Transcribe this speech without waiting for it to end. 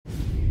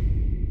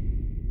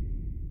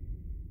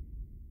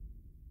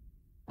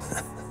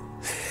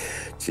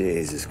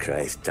Jesus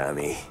Christ,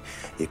 Tommy.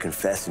 You're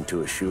confessing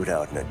to a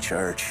shootout in a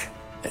church.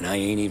 And I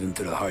ain't even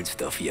to the hard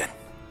stuff yet.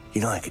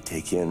 You know I could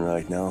take you in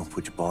right now,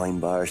 put you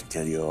behind bars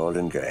until you're old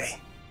and grey.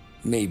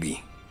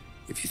 Maybe.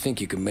 If you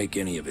think you can make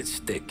any of it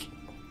stick.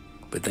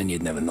 But then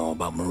you'd never know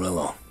about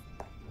Morello.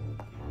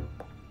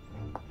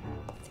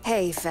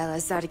 Hey,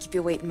 fellas. Sorry to keep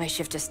you waiting. My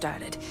shift just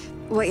started.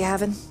 What you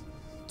having?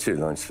 2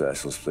 lunch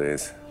specials,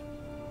 please.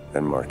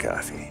 And more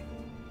coffee.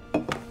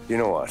 You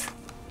know what?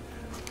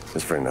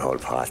 Let's bring the whole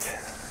pot.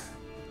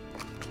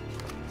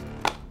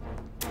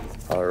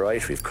 All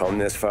right, we've come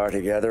this far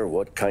together.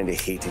 What kind of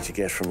heat did you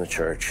get from the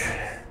church?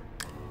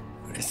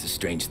 It's a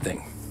strange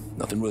thing.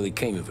 Nothing really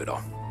came of it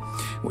all.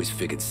 Always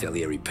figured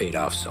Salieri paid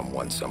off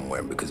someone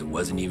somewhere because it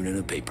wasn't even in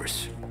the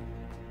papers.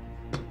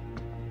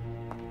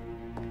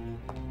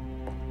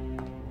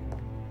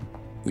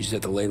 We just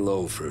had to lay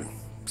low for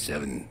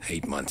 7,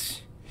 8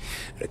 months.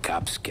 The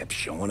cops kept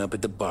showing up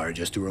at the bar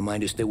just to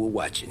remind us they were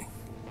watching.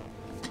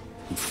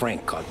 And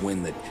Frank caught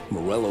wind that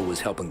Morello was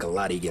helping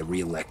Galati get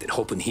reelected,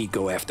 hoping he'd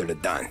go after the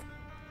Don.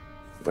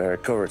 Well, I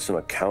recovered some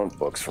account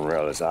books from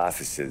Morello's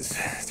offices.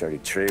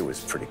 33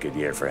 was a pretty good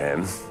year for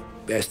him.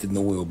 Bastard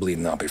knew we were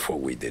bleeding out before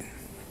we did.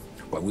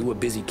 While we were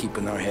busy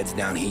keeping our heads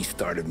down, he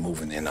started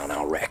moving in on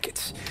our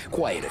rackets.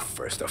 Quiet at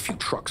first, a few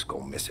trucks go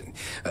missing.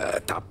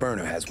 Top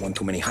burner has one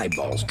too many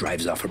highballs,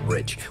 drives off a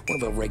bridge.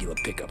 One of our regular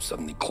pickups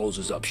suddenly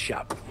closes up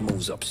shop,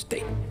 moves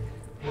upstate.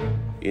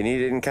 You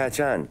didn't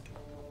catch on?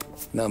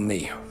 Not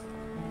me.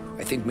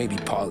 I think maybe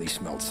Paulie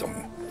smelled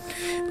something.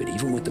 But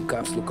even with the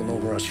cops looking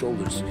over our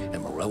shoulders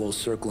and Morello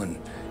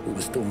circling, we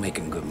were still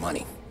making good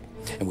money.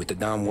 And with the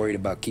Don worried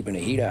about keeping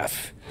the heat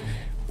off,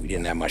 we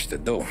didn't have much to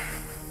do.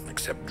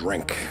 Except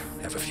drink,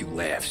 have a few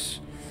laughs.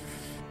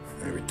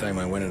 Every time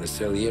I went into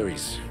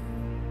Salieri's,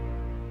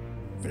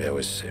 there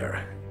was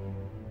Sarah.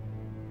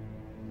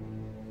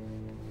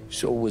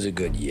 So it was a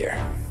good year.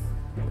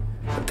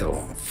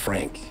 Until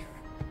Frank.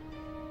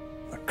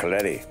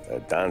 Coletti,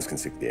 Don's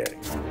consigliere.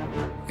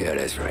 Yeah,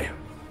 that's right.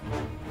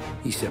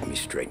 He set me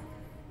straight.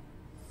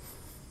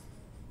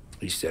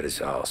 He set us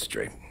all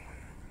straight.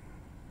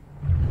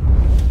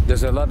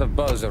 There's a lot of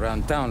buzz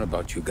around town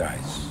about you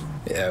guys.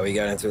 Yeah, we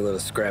got into a little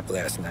scrap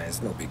last night.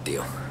 It's no big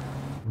deal.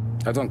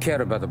 I don't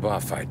care about the bar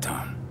fight,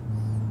 Tom.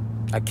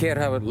 I care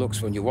how it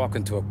looks when you walk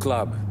into a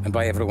club and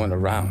by everyone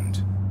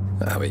around.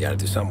 We gotta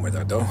do something with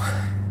our dough.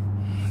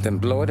 Then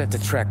blow it at the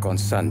track on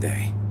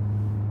Sunday.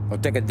 Or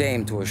take a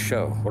dame to a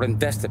show. Or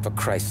invest it, for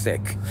Christ's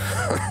sake.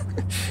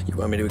 You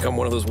want me to become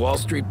one of those Wall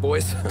Street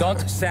boys? Don't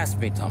sass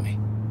me, Tommy.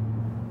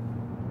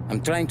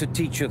 I'm trying to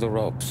teach you the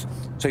ropes,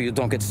 so you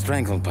don't get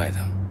strangled by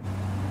them.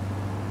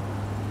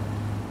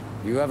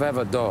 You ever have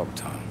a dog,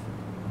 Tom?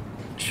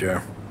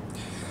 Sure.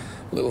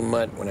 Little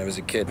mutt when I was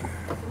a kid.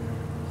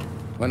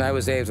 When I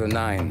was 8 or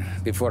 9,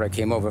 before I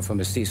came over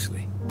from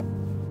Sicily,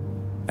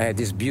 I had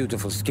this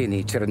beautiful,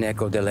 skinny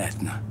Cerneco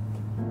dell'Etna.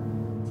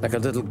 Like a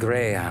little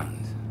greyhound.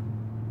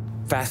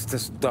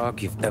 Fastest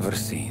dog you've ever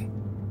seen.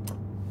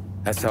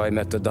 That's how I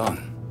met the Don.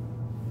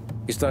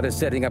 We started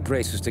setting up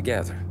races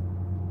together.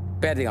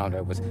 Betting on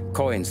her with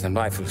coins and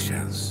rifle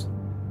shells.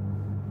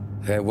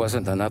 There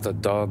wasn't another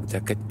dog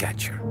that could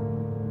catch her.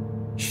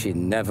 She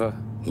never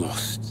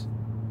lost.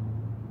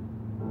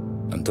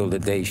 Until the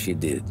day she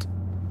did.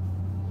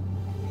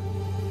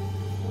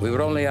 We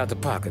were only out a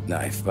pocket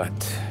knife,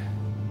 but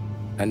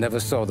I never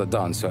saw the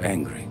Don so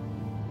angry.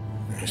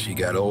 She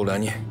got old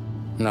on you?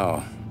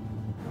 No.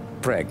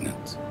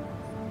 Pregnant.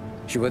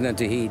 She went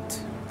into heat,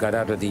 got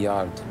out of the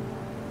yard,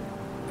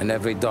 and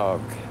every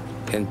dog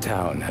in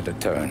town had a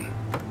turn.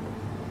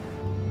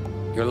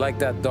 You're like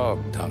that dog,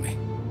 Tommy.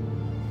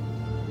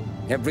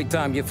 Every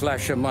time you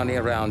flash your money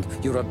around,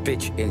 you're a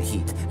bitch in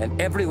heat,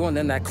 and everyone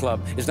in that club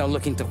is now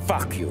looking to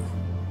fuck you.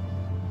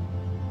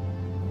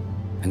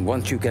 And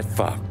once you get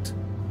fucked,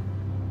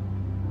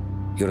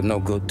 you're no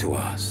good to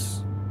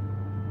us.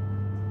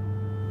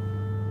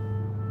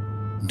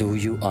 Do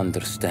you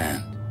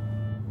understand?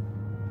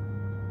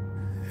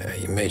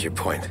 You made your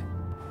point.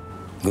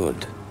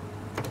 Good.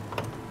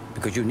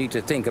 Because you need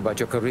to think about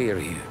your career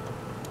here.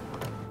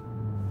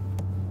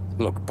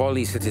 Look,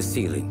 Paulie's at his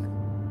ceiling.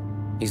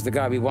 He's the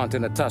guy we want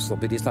in a tussle,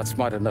 but he's not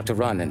smart enough to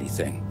run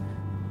anything.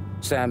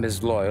 Sam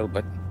is loyal,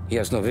 but he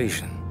has no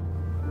vision.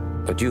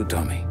 But you,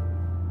 Tommy,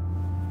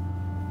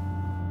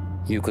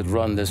 you could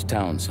run this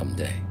town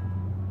someday.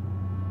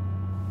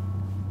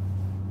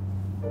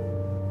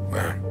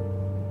 Well,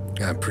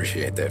 I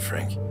appreciate that,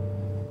 Frank.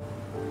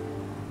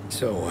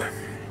 So,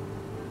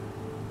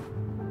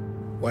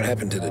 what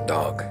happened to the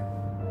dog?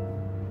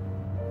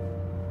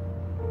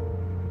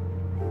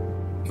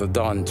 The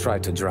Don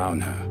tried to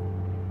drown her.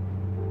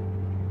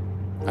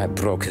 I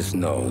broke his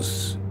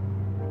nose.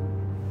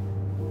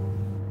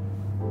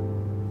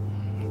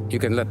 You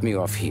can let me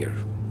off here.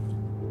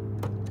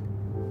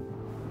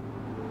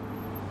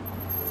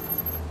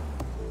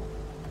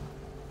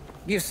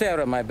 Give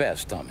Sarah my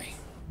best, Tommy.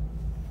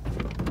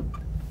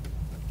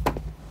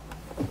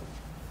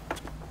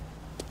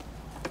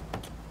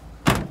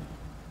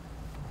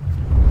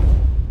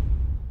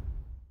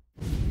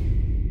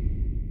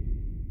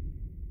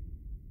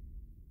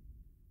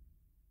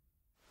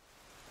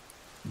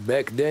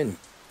 Back then,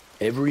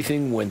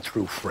 everything went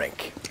through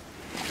Frank.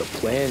 The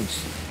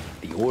plans,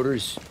 the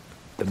orders,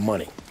 the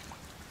money.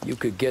 You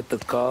could get the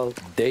call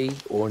day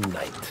or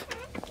night.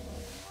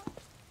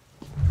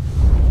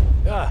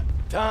 Ah,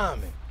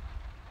 Tommy.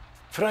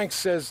 Frank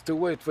says to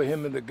wait for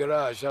him in the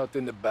garage out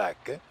in the back,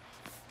 eh?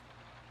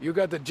 You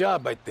got the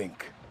job, I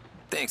think.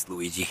 Thanks,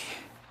 Luigi.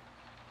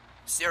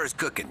 Sarah's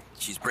cooking.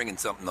 She's bringing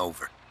something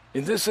over.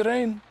 In this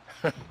rain?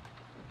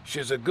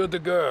 She's a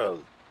good girl.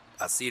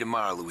 I'll see you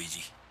tomorrow,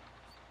 Luigi.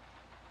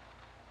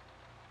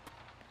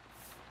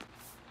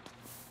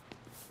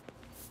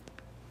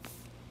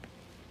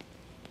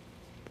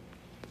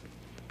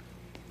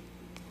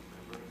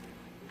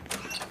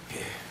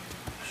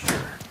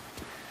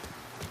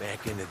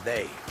 Back in the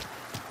day,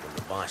 when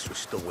the boss was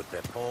still with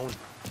Pepone,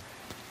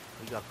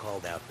 we got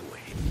called out to a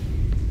hit.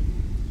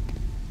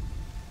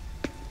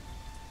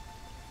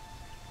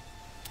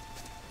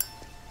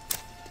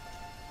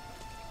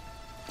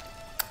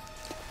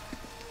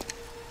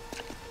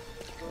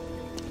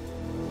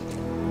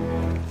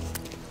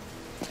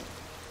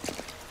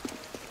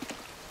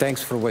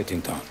 Thanks for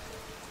waiting, Tom.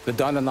 The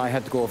Don and I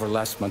had to go over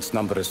last month's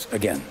numbers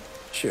again.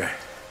 Sure.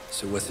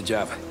 So what's the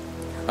job?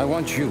 I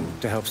want you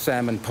to help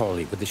Sam and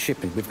Paulie with the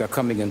shipment we've got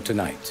coming in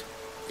tonight.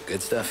 The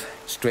good stuff?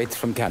 Straight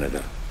from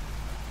Canada.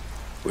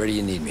 Where do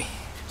you need me?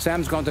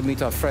 Sam's gone to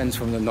meet our friends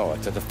from the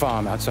north at the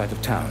farm outside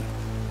of town.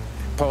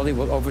 Paulie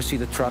will oversee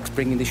the trucks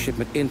bringing the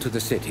shipment into the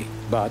city,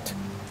 but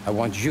I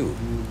want you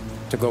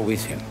to go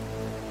with him.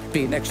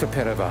 Be an extra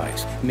pair of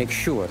eyes. Make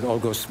sure it all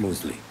goes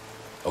smoothly.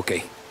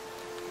 Okay.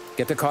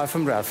 Get the car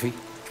from Ralphie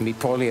and meet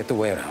Paulie at the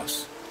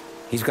warehouse.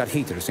 He's got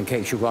heaters in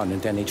case you run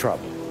into any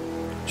trouble.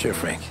 Sure,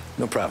 Frank.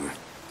 No problem.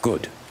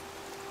 Good.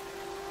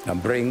 Now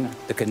bring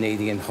the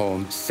Canadian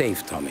home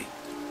safe, Tommy.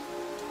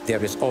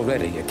 There is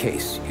already a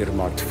case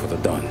earmarked for the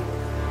Don.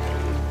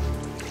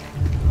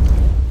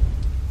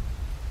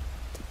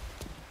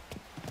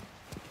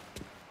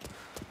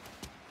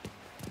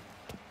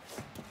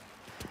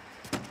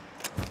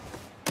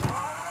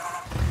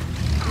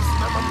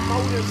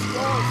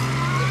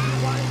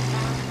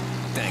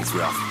 Thanks,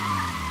 Ralph.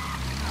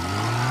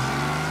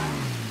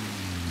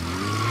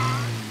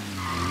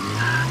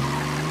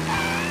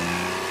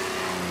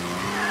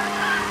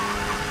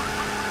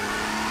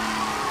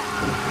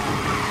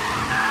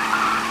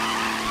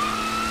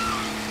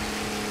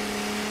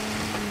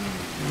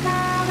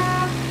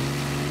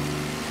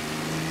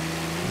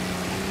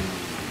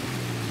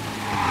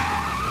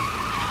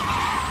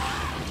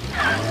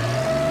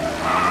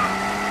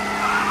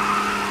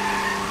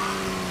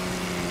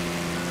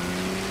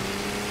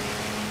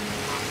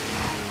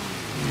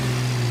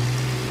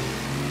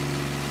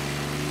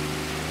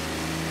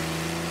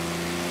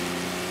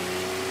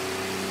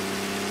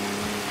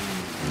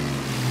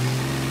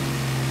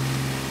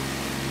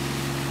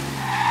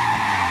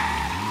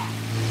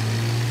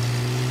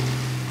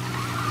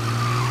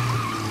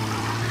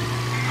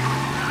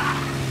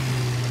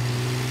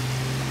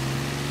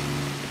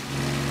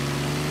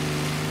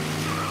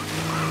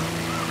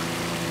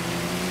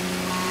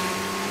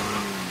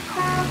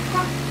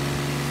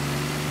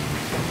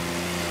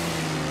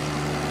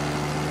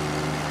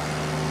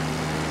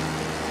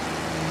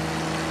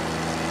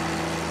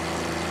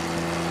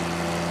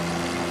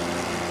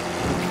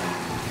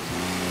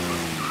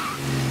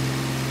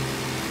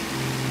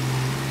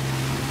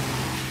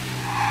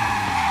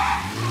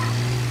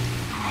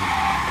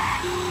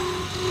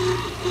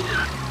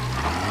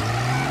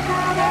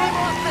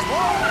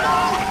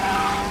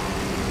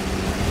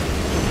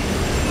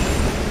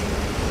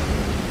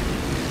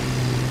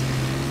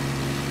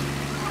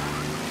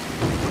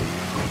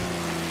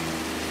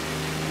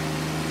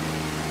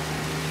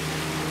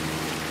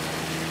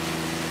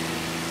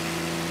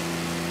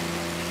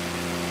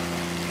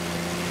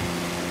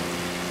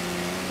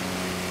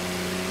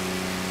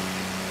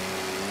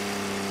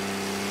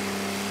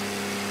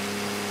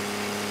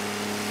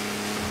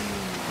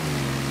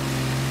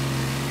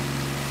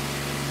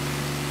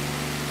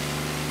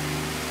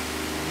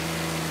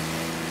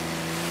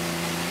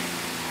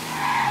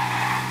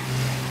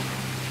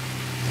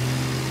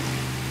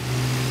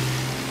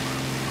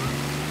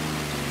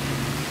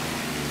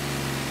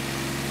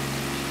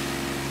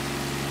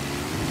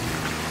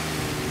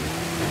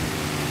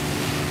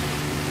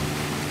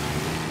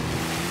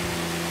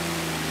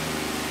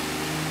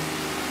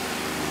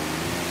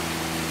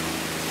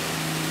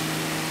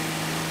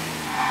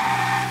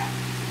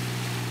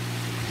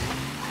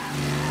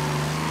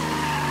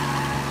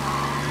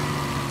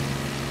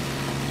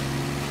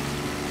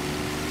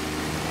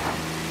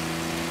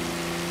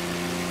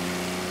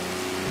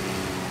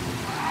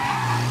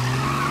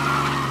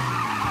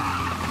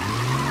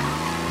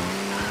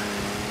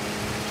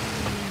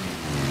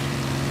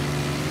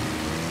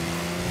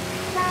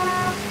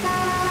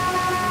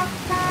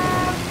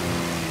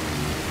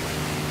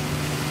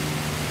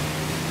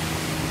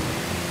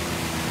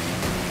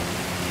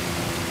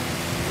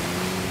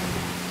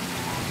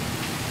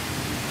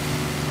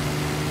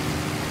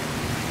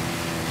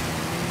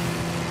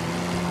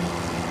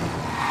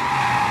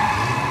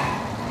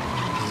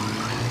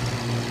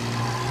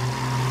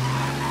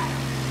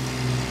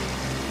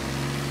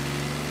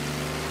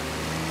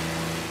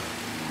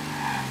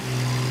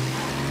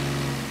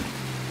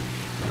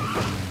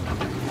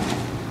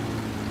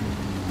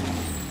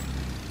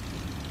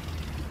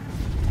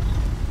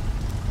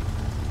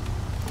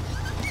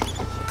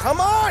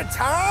 on,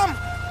 Tom!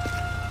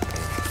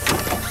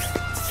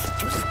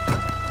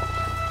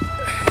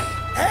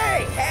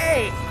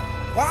 Hey!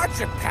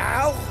 Watch it,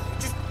 pal.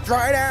 Just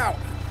dry it out.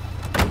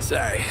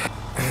 Sorry.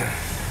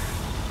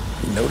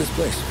 You know this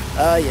place?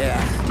 Yeah.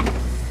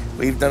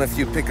 We've done a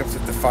few pickups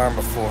at the farm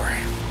before.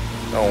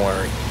 Don't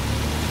worry.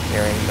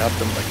 There ain't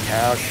nothing but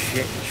cow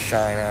shit and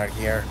shine out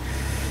here.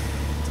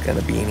 It's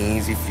gonna be an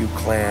easy few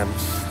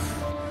clams.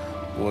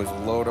 Boys will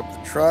load up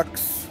the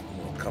trucks,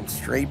 and we'll come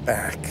straight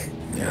back.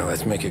 Yeah,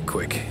 let's make it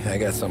quick. I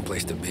got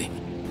someplace to be.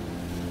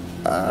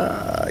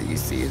 You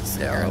see it,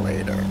 Sarah,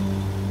 later.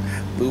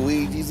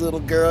 Luigi's little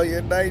girl,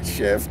 your night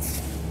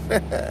shift.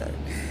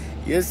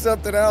 You're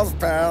something else,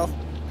 pal.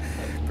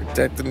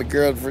 Protecting the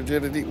girl's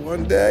virginity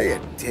one day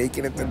and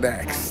taking it the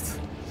next.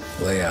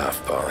 Lay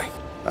off, Paulie.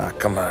 Ah,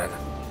 come on.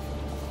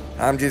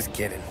 I'm just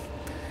kidding.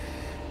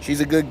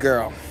 She's a good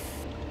girl.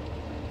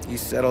 You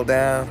settle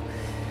down,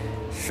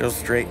 she'll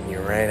straighten you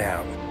right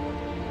out.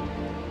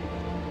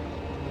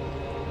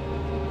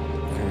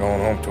 I'm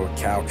going home to a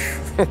couch.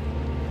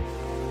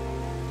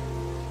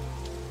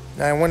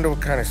 Now, I wonder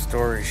what kind of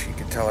stories she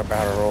could tell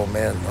about her old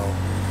man, though.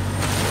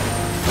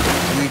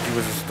 Luigi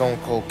was a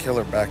stone-cold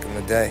killer back in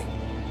the day.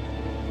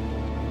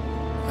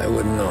 I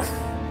wouldn't know.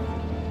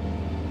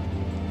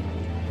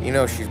 You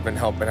know she's been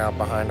helping out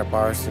behind the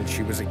bar since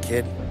she was a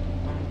kid.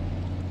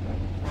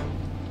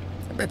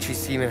 I bet she's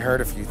seen and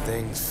heard a few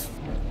things.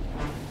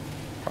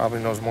 Probably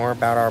knows more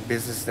about our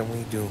business than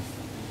we do.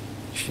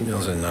 She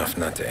knows enough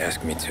not to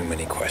ask me too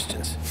many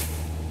questions.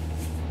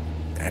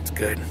 That's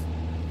good.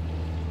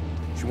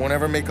 She won't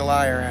ever make a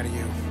liar out of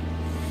you.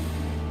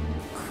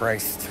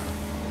 Christ.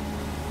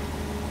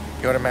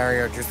 You ought to marry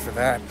her just for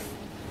that.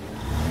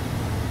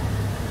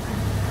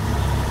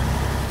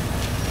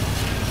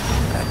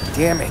 God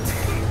damn it.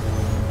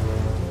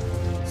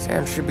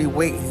 Sam should be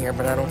waiting here,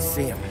 but I don't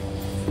see him.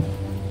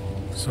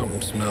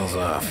 Something smells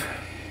off.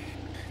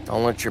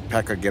 Don't let your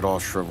pecker get all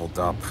shriveled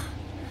up.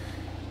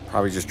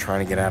 Probably just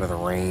trying to get out of the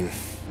rain.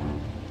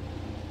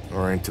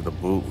 Or into the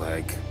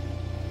bootleg.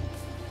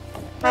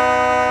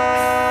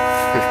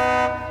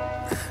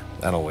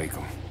 That'll wake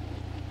him.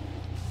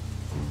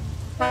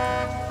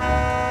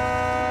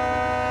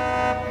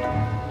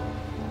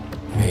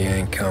 He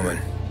ain't coming.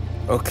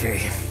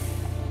 Okay.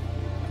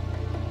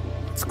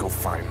 Let's go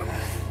find him.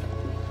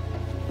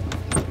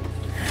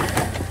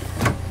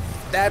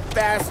 That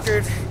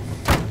bastard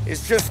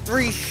is just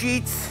 3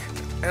 sheets,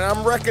 and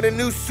I'm wrecking a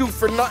new suit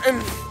for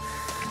nothing.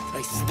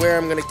 I swear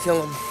I'm gonna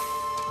kill him.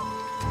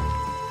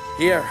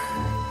 Here.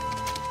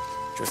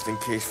 Just in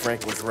case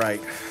Frank was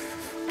right.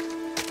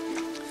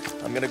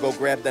 I'm gonna go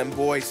grab them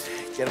boys,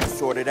 get them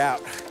sorted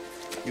out.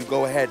 You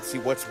go ahead, see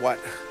what's what.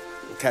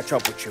 We'll catch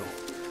up with you.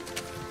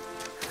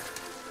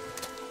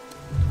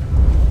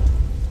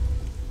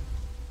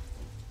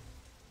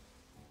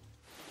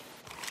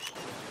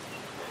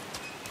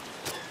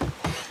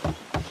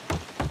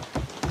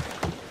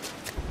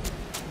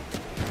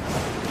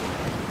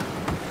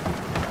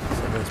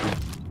 Someone's been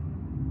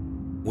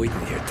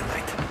waiting here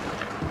tonight.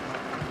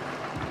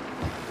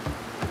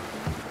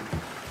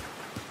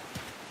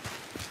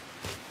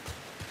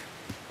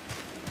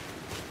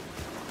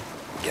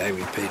 Guy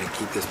we pay to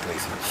keep this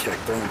place in check.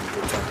 Don't even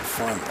put down the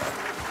farm now.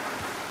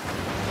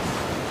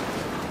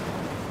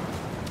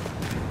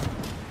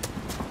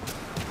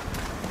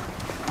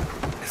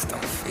 This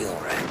don't feel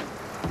right.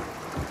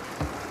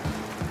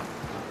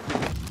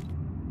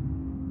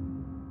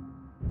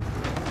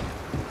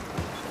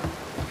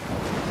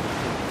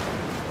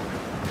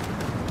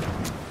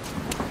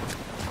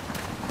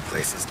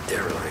 Place is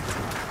derelict.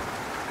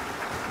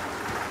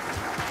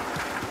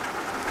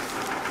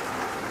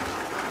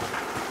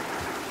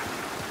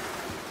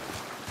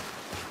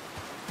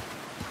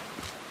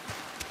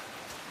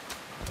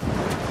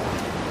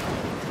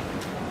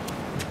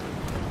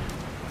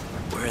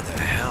 Where the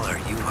hell are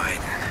you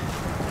hiding?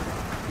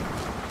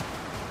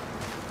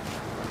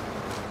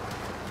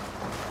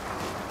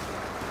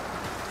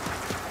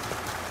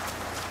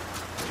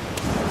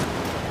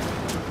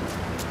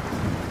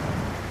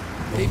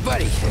 Hey,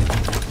 buddy.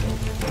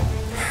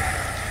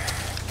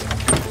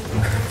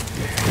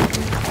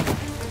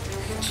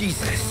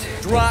 Jesus.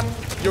 Drop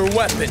your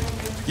weapon.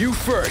 You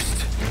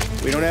first.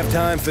 We don't have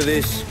time for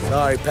this.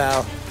 Sorry,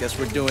 pal. Guess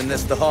we're doing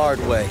this the hard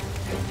way.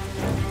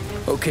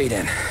 Okay,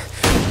 then.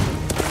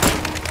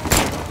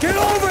 Get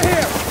over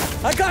here!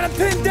 I got him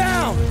pinned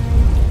down!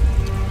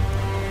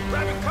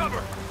 Grabbing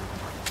cover!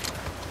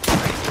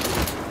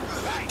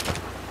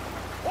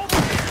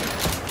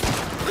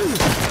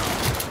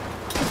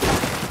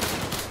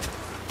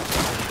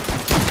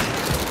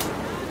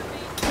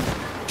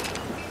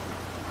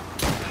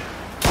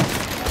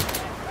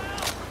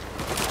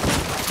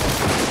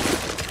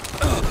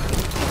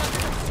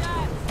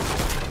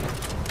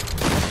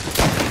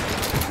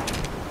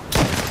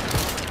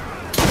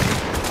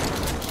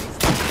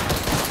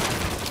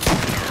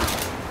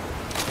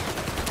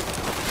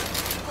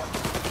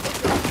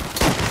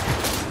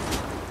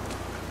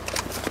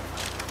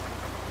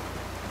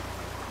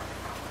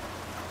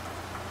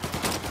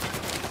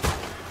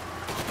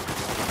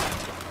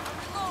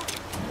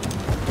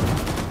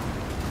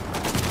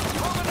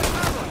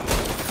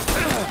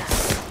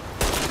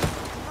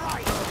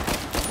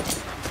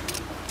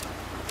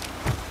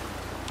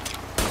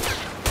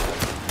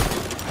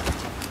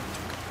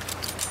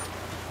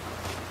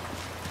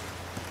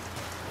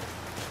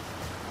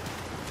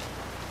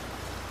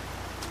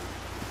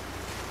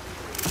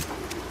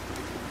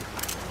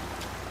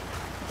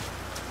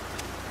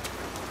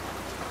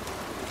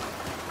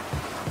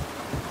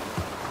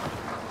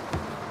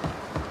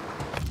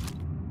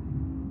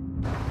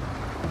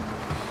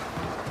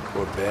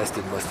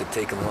 bastard must have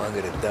taken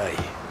longer to die.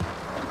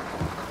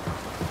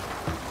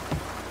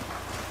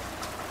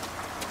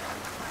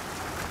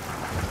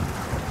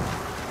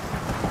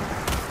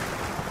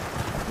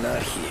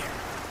 Not here.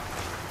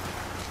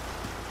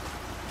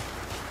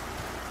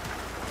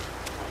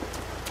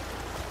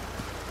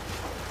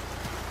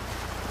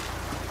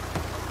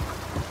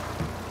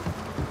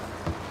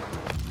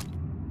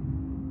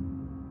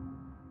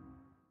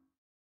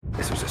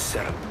 This was a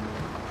setup.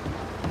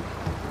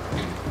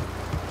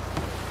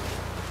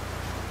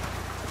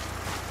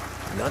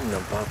 Nothing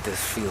about this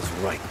feels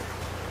right.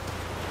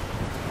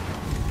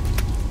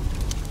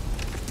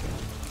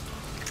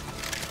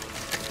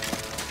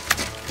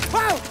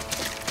 Wow!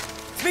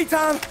 It's me,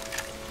 Tom.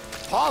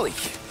 Paulie!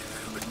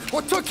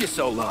 What took you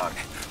so long?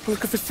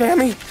 Looking for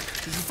Sammy. Did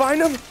you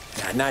find him?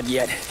 Nah, not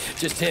yet.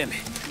 Just him.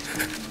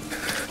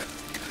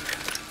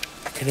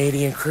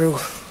 Canadian crew.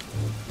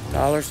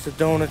 Dollars to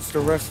donuts, the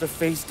rest are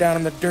face down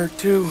in the dirt,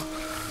 too.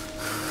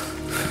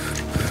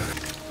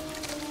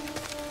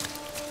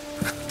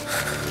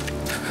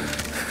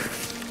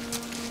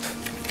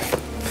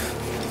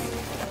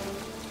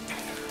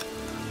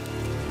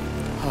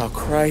 Oh,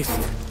 Christ.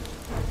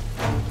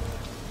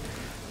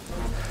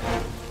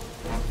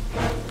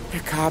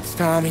 They're cops,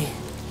 Tommy.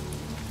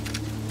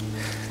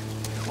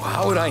 Well,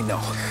 how would I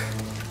know?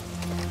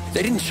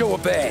 They didn't show a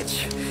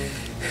badge.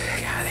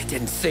 God, they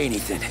didn't say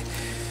anything.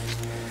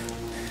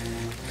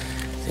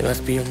 They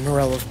must be in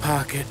Morello's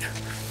pocket.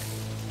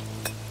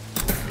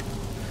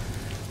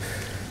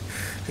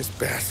 This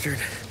bastard.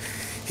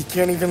 He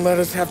can't even let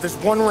us have this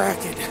one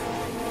racket.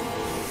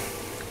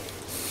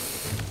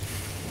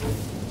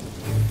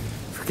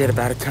 Forget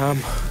about it, Tom.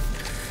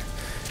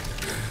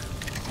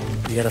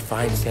 We gotta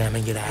find Sam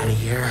and get out of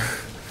here.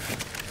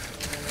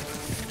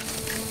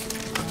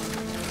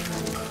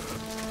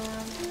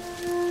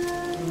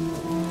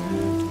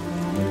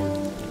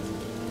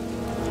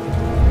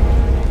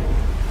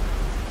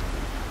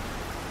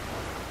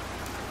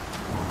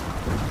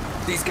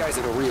 These guys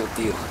are the real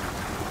deal.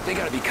 They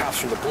gotta be cops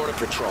from the Border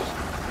Patrol.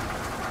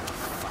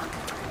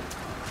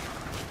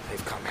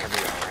 They've come heavy,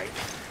 all right.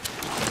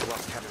 We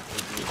lost Kevin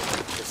PD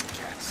with just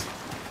jets.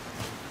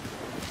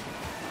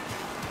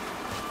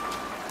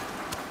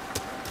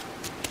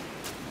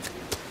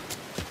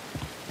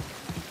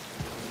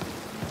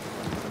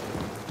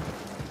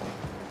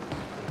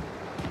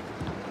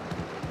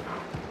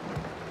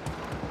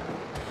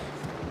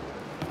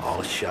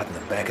 All shot in the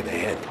back of the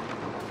head.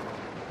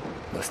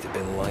 Must have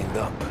been lined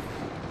up.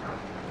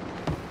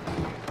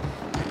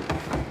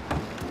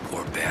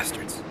 Poor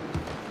bastards.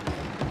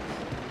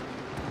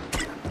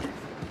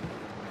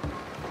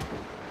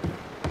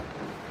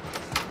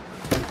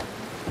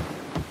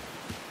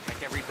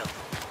 Check every building.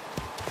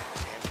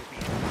 Hands will be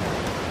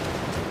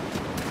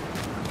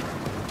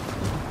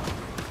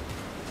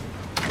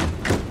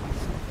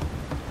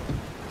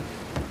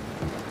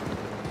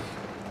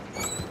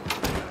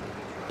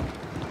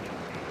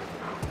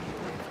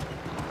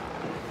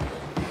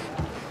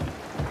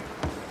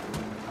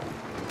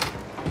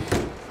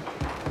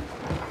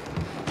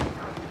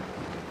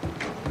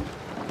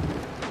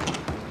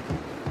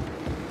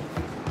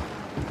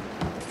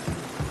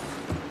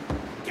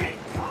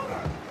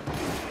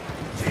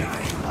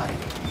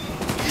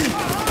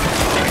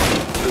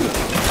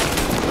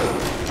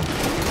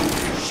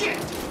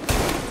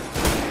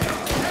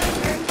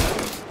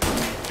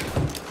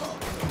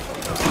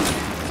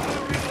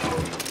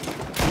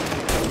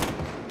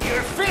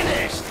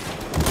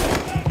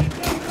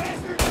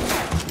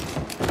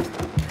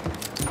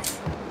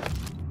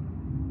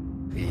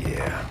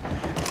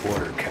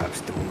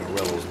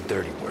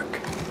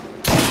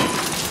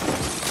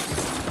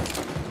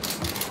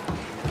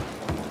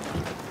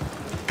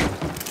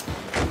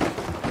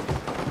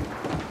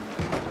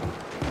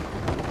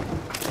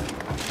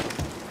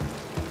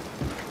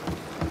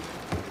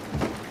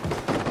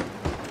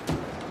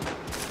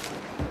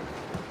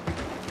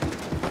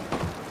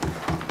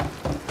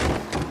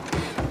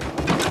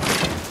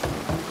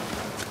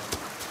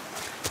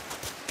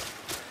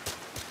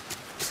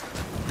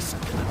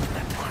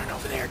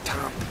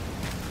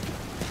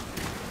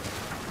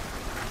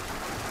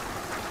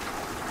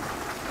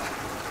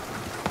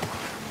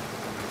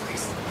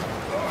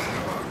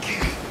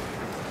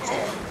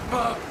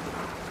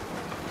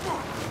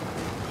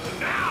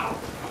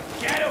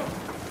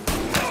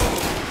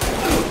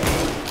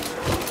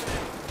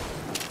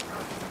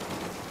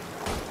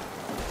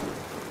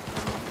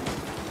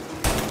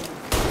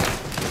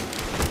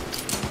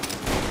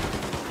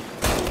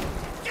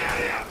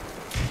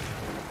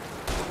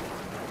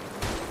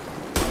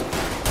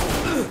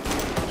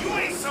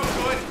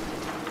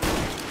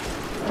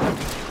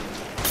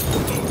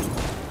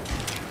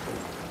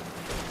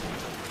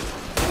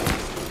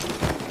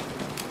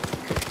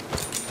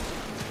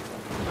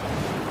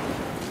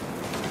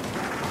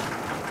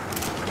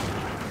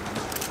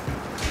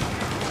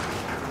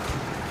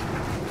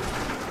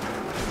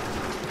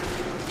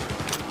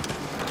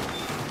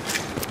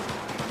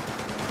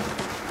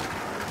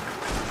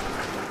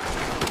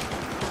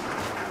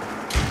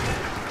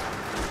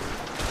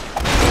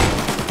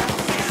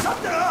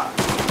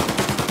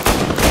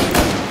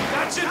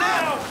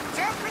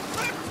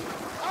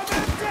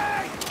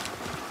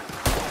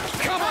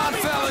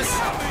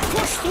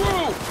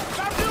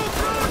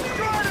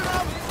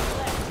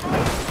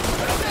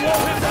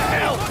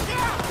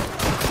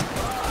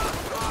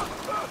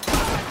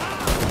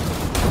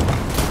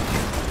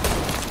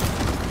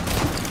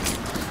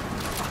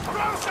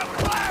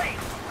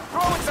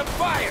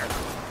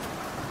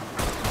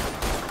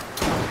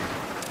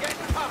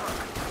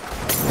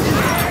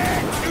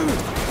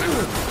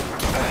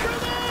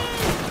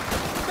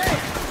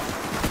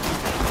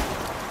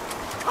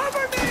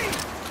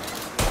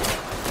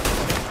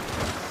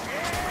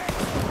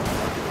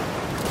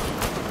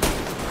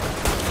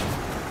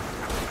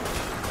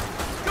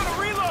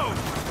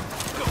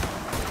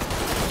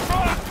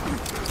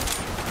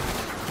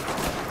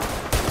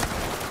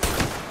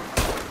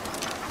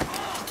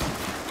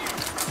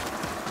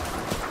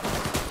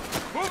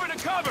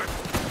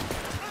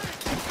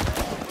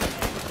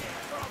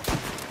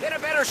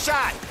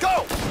shot!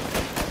 Go!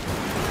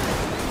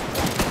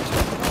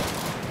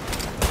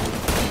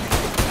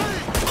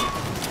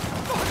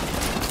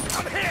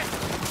 I'm hit!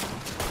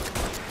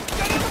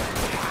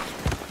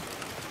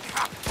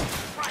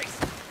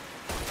 Christ!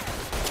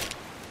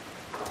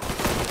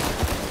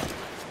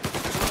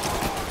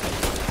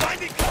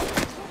 Find it, go!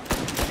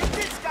 Get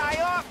this guy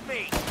off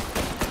me!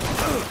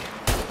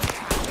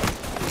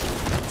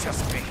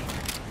 Just me.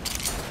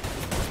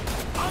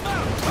 I'm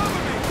out!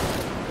 Cover me!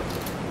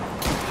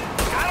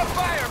 Got a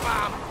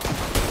firebomb!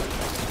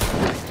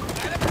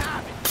 Let him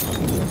have it!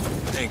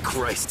 Thank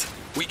Christ.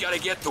 We gotta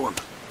get to him.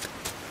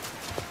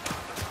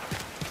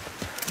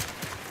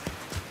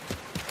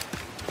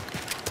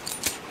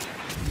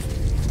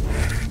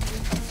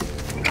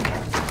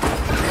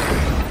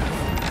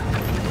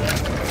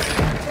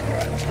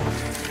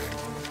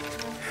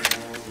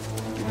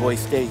 You boys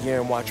stay here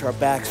and watch our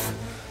backs.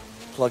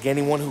 Plug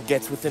anyone who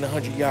gets within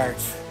 100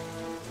 yards.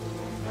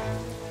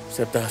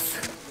 Except us.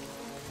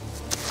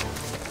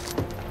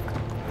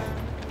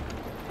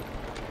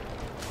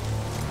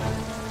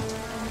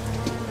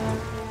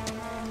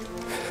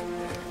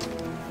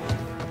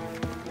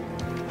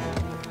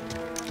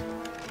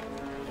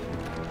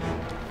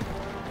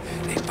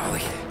 Hey,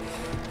 Paulie.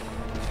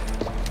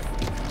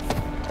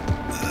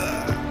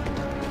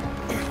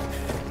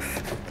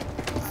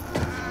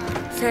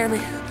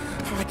 Sammy!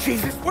 Oh,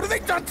 Jesus, what have they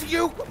done to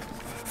you?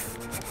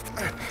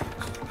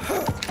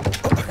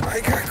 I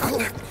got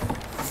clipped.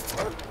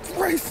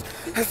 Christ,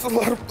 that's a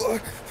lot of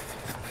blood.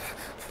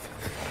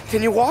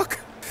 Can you walk?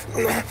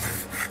 No,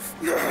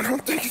 I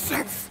don't think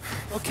so.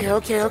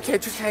 Okay,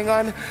 just hang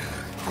on.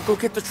 I'll go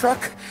get the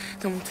truck,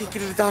 then we'll take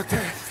you to the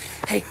doctor.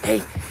 Hey,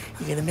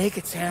 you're gonna make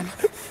it, Sam.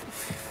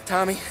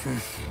 Tommy,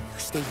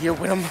 stay here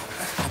with him.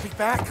 I'll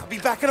be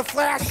back in a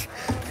flash.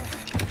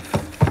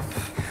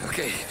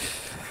 Okay.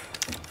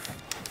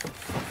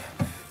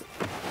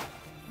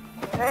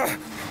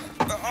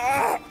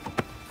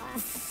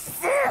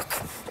 Fuck!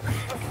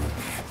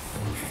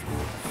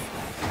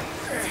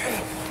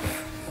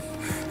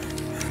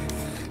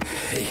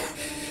 Hey,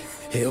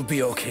 he'll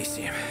be okay,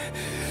 Sam.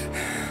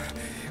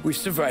 We've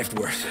survived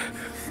worse.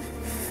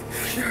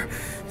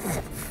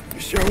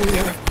 Sure we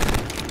have.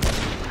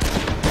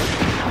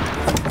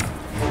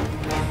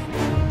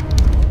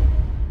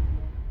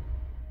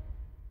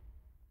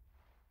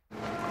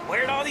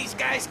 Where'd all these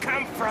guys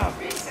come from?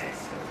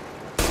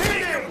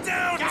 Take him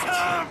down,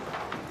 Tom!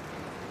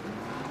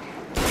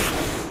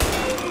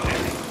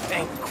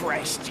 Thank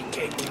Christ you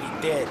can't be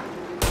dead.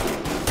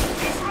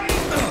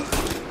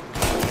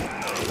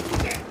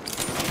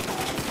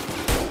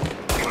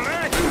 Come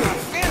on,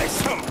 finish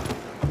him!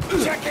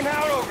 Checking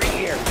out over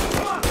here!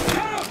 Come on,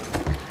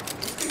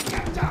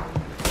 get down!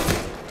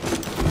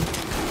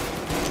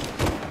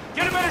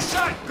 Get a better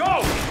shot,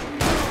 go!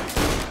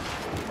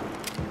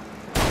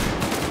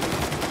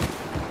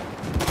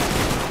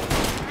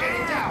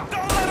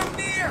 Don't let him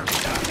near!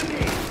 Down to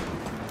me!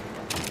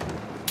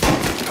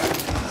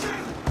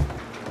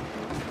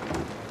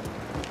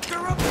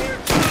 They're up here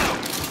now!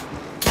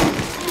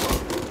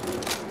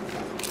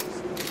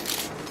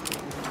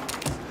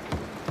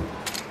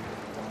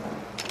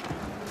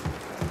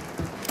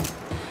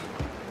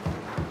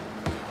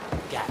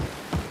 Got it.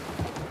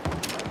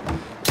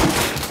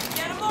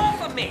 Get him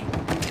off of me!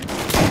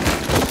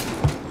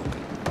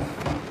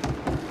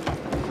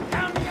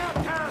 Count me out,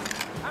 Tom!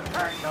 I'm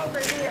hurting over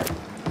here!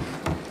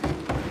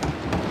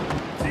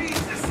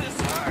 Jesus, this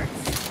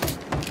hurts!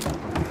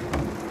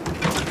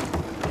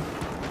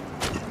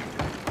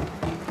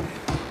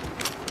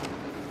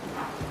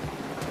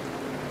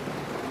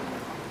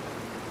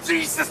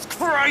 Jesus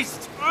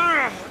Christ!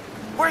 Ugh.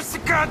 Where's the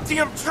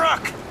goddamn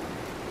truck?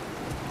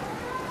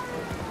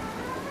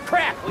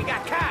 Crap, we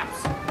got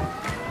cops!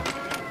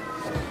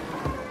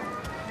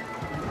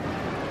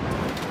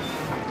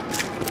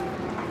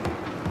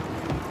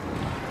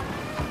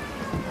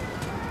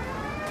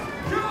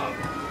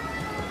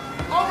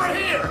 Over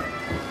here!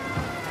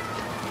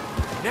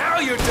 Now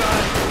you're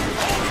done!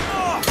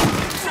 Oh,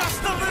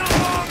 just a little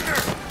longer!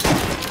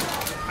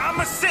 I'm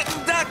a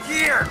sitting duck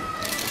here!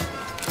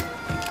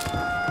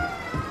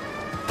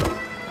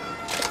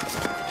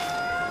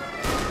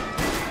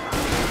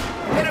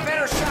 Get a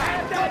better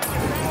shot!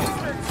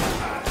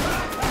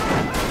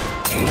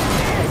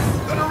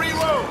 Gonna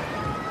reload!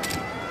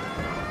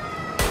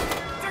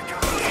 They're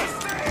coming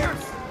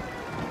upstairs!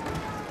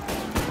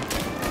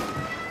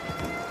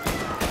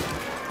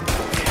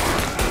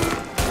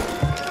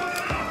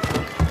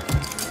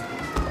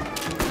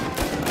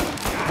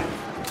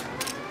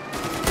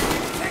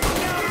 Take him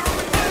down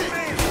over there,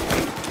 man!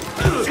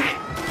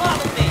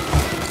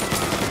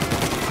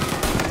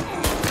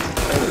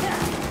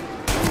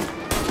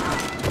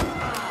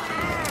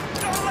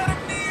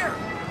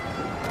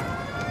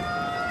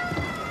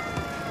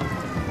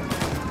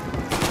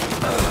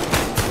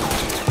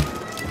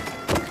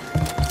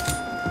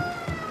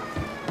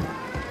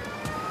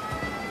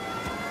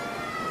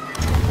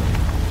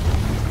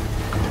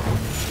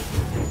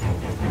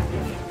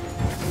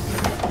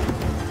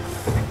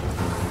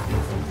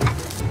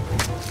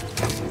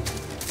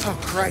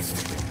 Christ.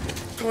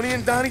 Tony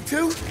and Donnie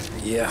too?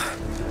 Yeah.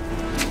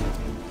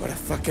 What a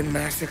fucking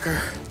massacre.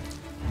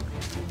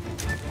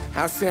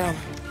 How's Sam?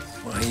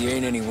 Well, he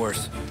ain't any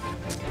worse.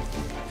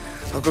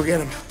 I'll go get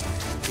him.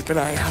 Keep an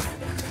eye out.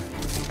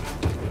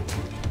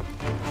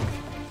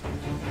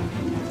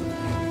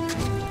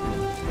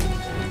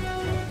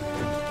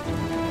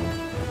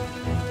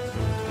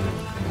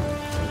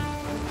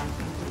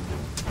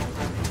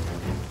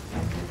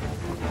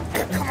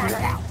 Come on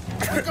now.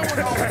 We're going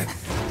home.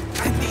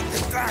 I need the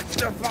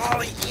Dr.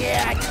 Paulie.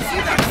 Yeah, I can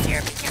see that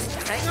here.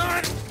 Just hang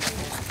on.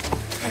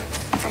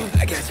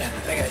 I got you.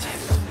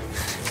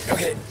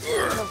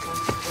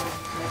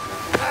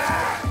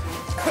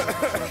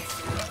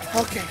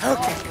 Okay.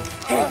 Okay.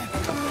 Hey,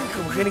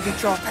 we're gonna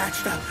get you all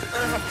patched up.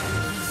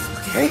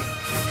 Okay?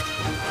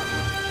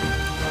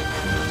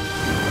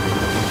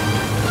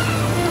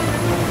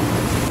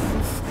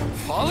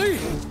 Paulie?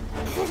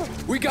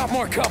 We got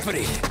more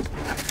company.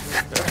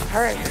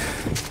 All right,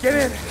 get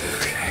in.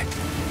 Okay.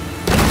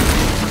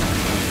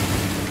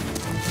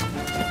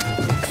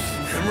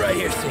 I'm right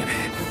here, Sam.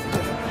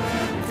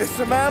 There's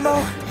some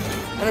ammo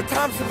and a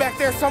Thompson back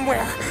there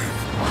somewhere.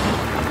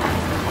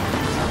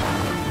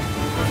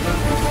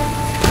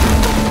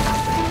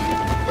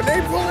 When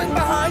they pull in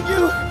behind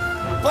you,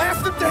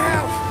 blast them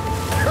down.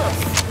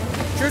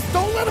 Just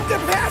don't let them get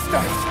past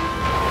us.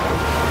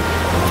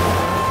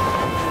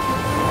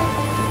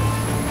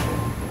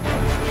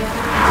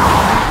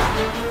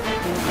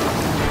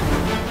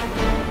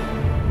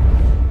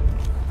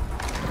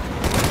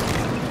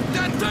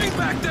 That thing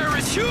back there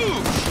is huge!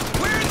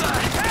 Where the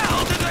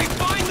hell did they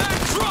find that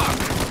truck?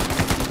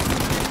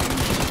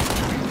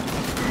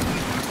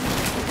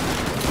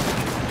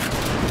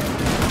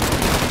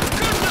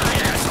 Good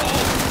night,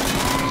 asshole!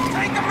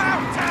 Take him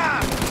out,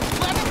 Tom!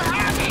 Let him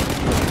have it!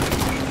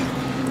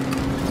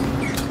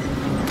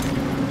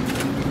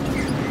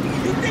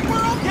 You think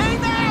we're okay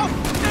now?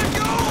 Then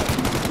go!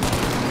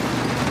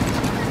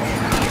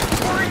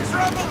 We're in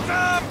trouble,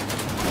 Tom!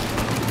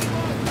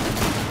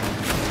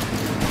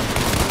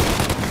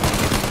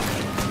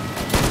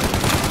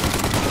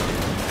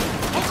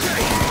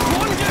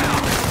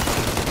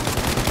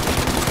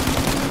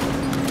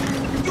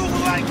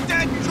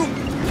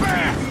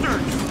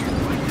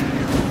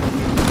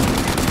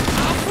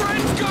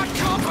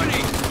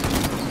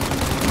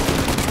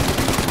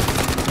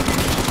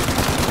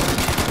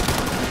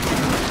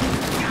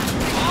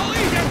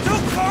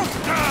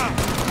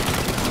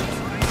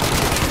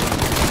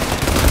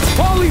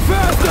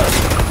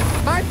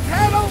 My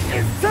pedal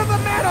is to the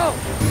metal!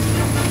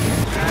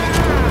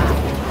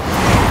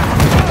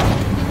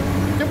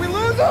 Did we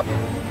lose him?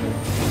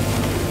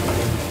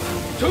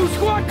 2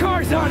 squad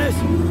cars on us!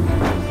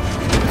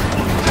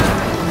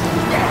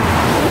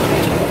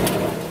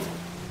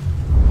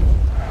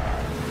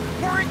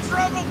 We're in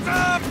trouble,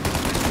 Tom!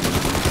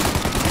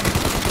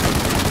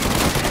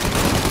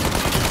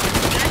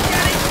 They're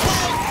getting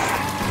close!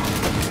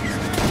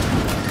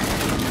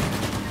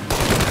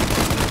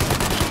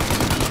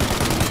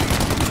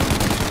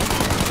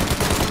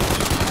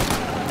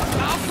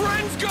 Our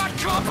friend's got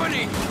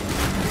company!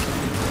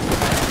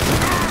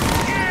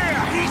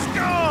 Yeah, he's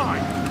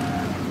gone!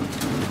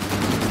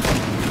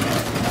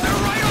 They're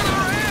right on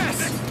our ass!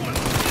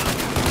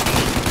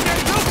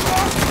 They're too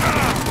close,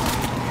 Tom!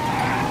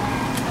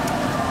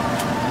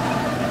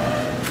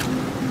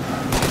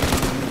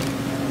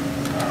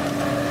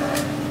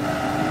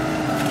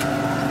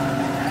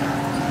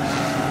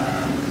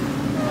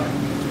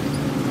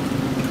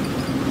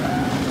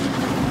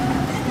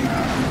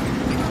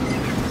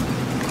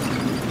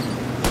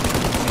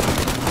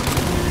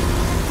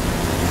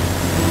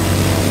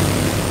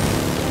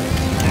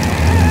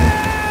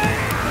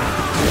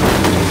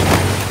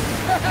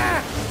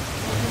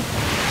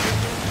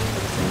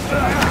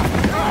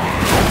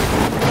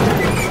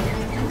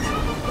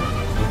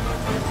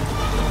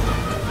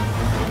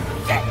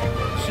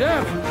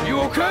 Sam, you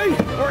okay?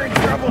 We're in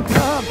trouble,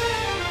 Tom.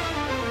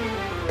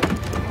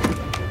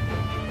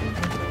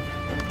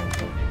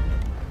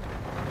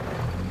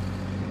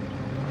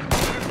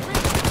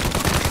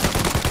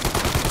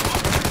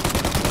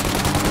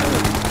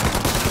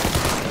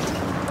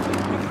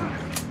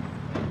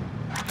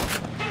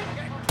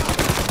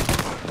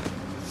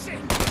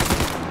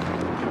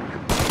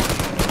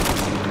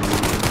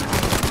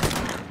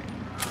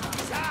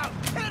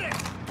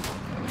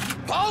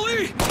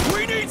 Paulie,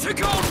 we need to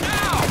go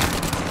now!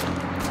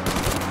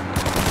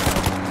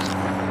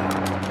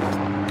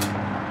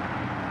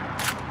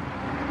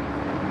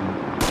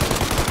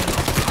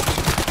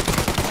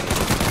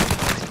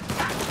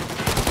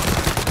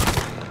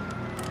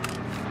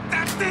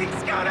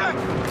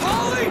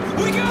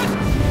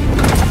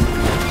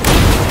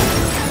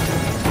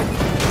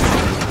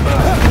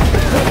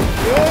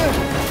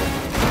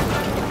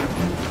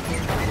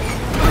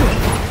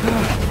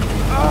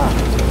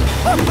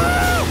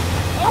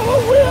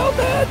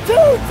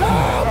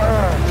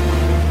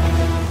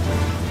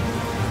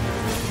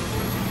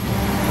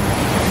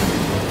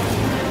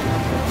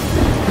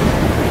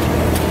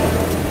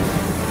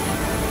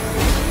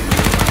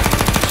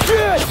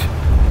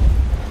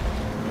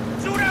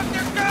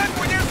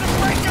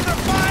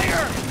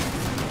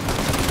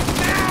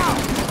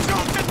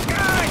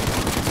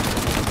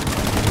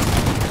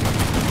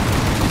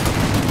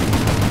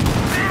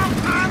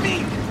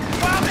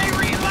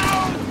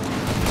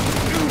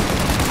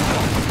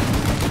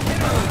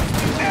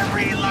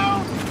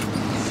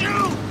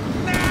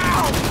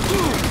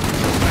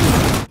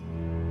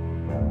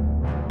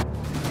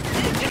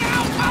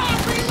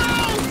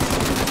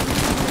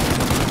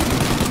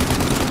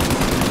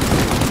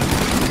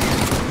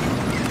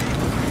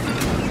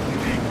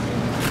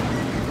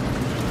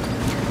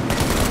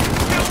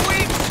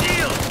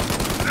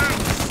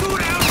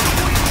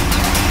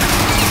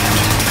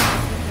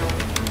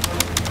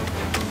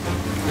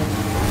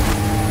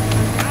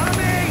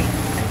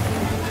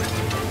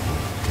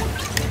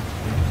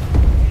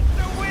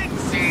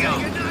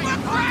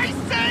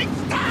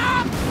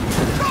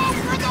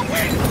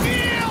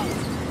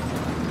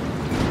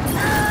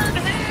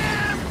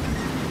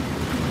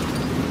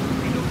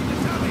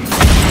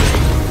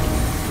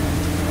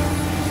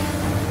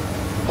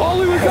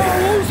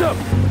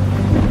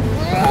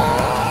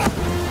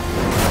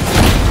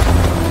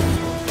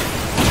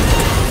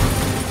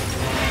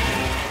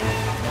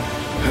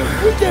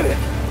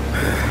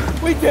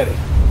 did it!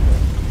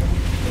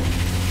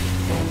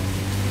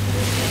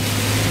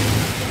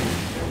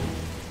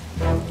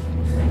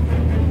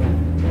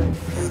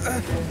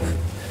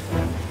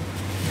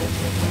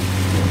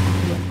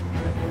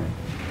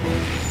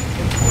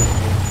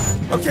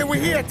 Okay,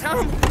 we're here,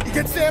 Tom. You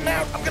get Sam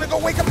out. I'm gonna go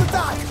wake up the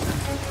doc.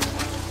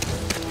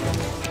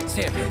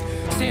 Sam!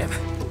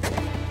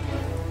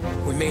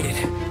 We made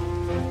it.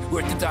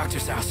 We're at the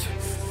doctor's house.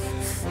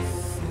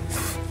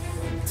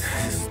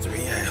 This is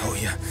 3, I owe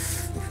you.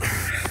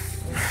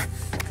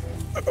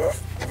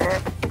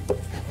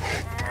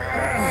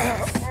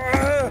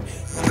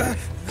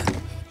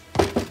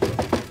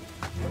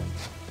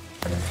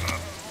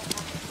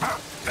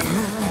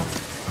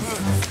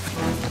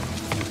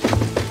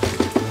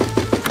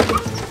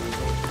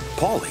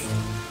 Paulie,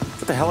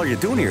 what the hell are you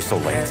doing here so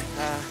late?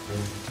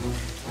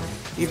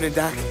 Evening,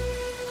 Doc.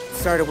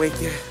 Sorry to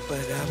wake you, but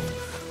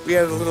we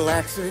had a little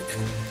accident.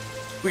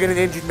 We got an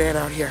injured man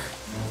out here.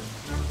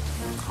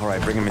 All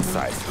right, bring him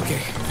inside. Okay,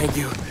 thank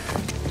you.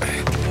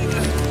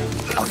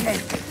 Okay,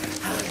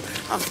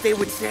 I'll stay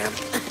with Sam.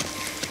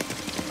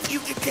 You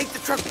can take the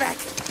truck back.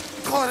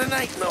 Call it a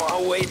night. No,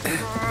 I'll wait.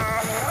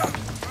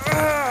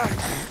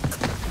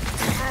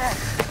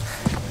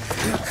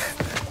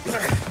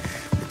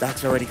 The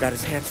doc's already got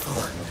his hands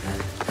full.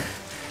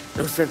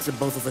 No sense in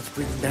both of us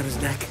breathing down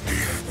his neck.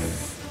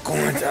 Go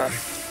on, Tom.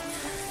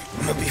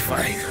 I'm gonna be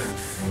fine.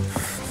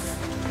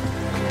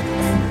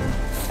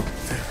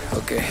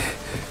 Okay.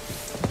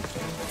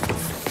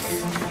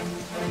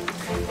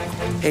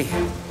 Hey,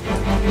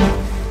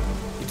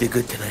 you did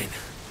good tonight.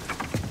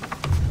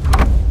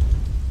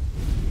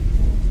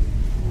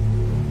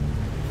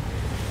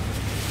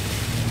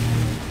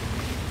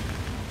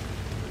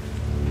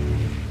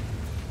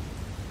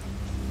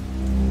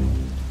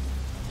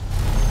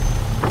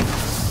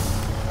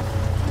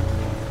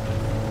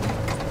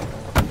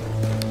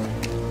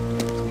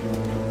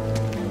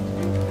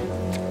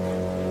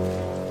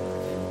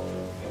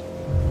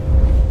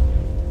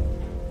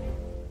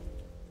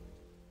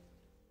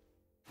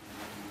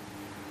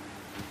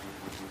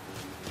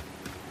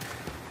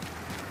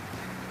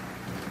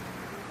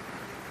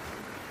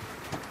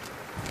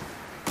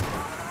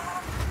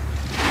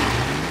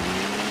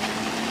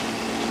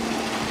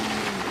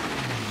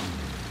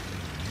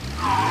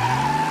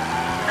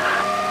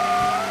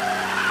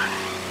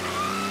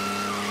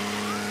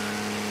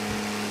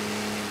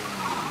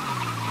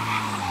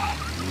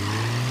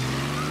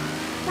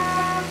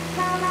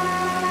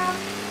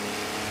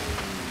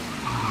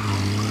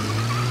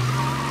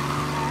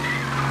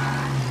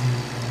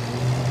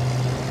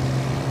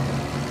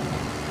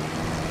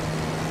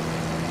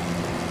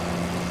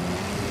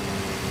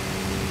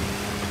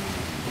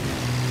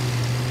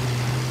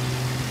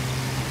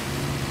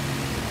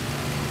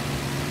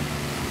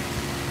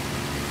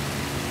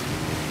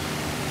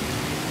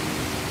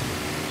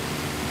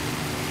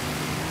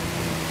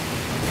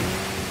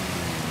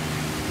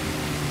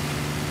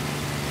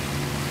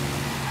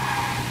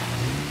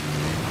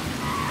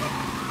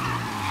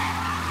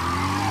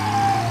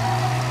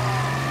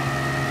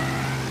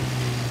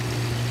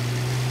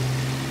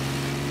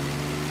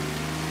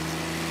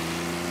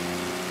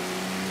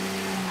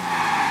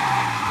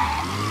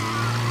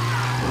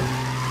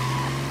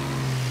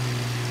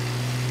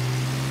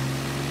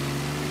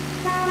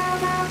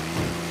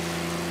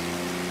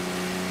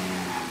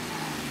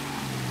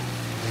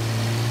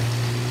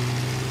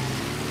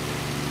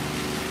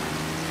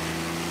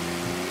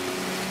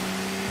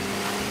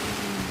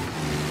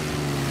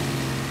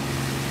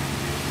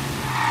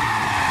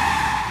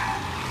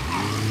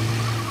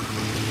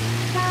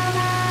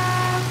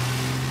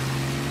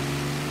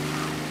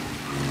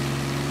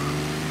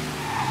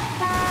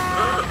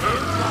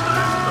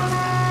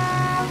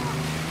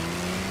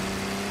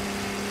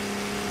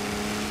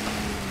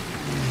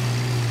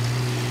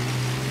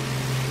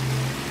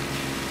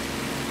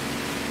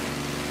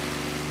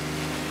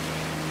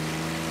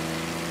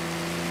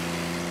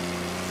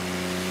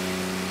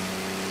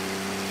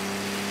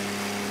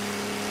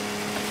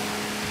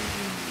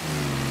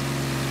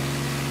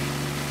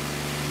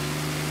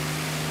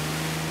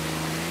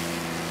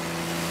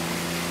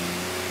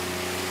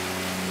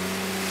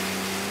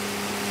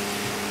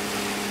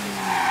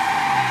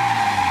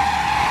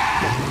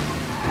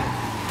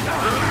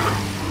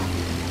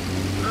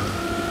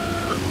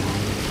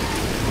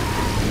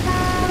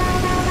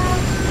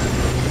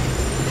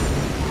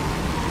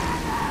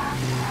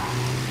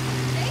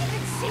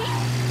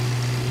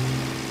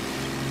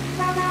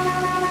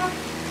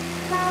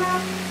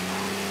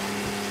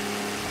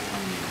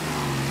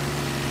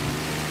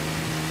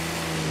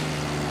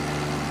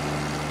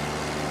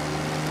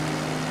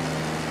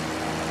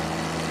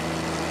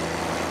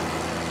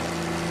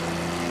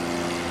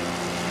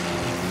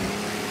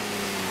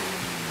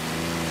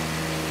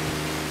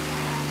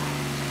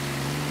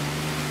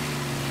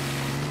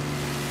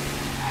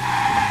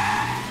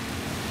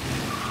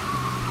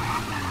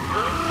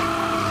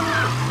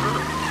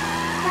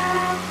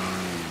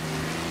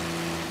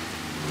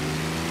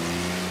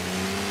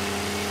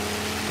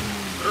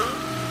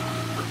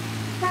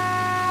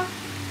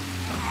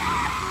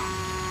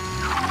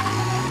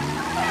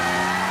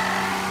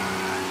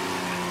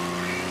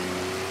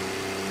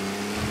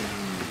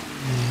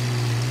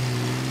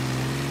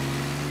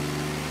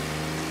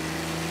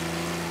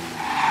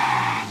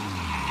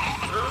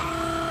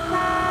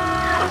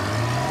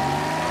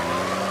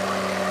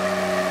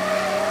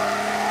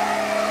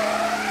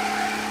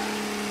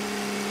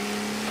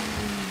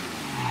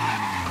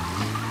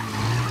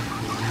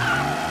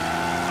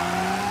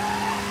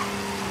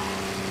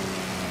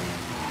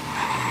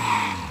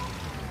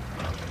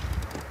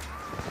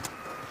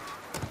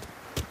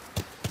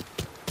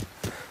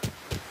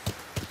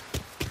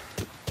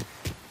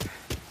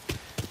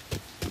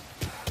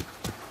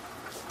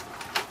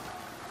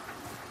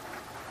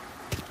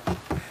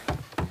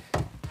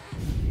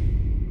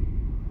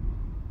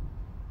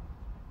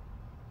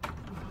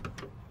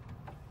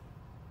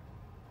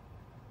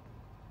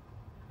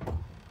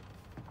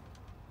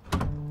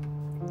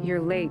 You're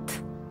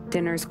late.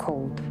 Dinner's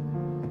cold.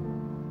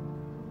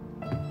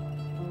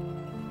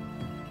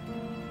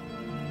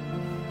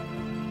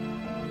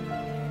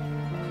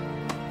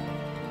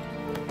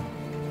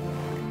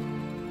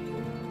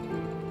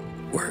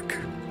 Work.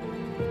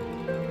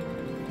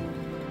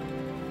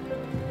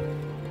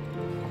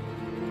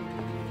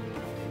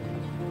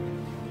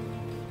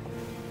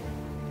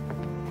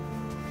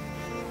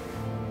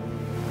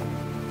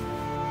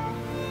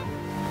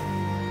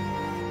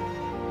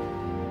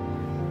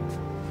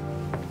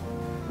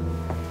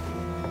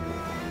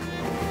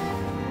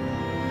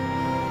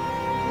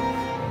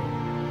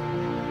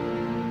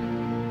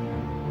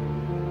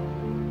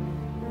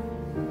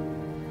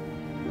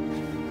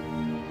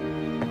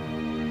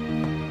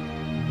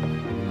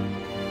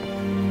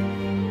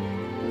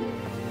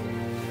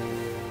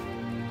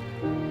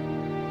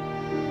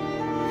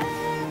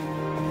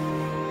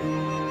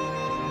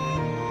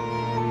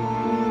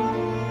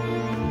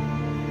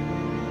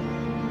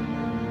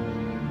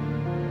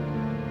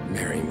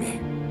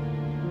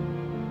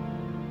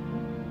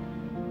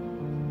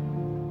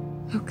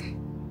 Okay.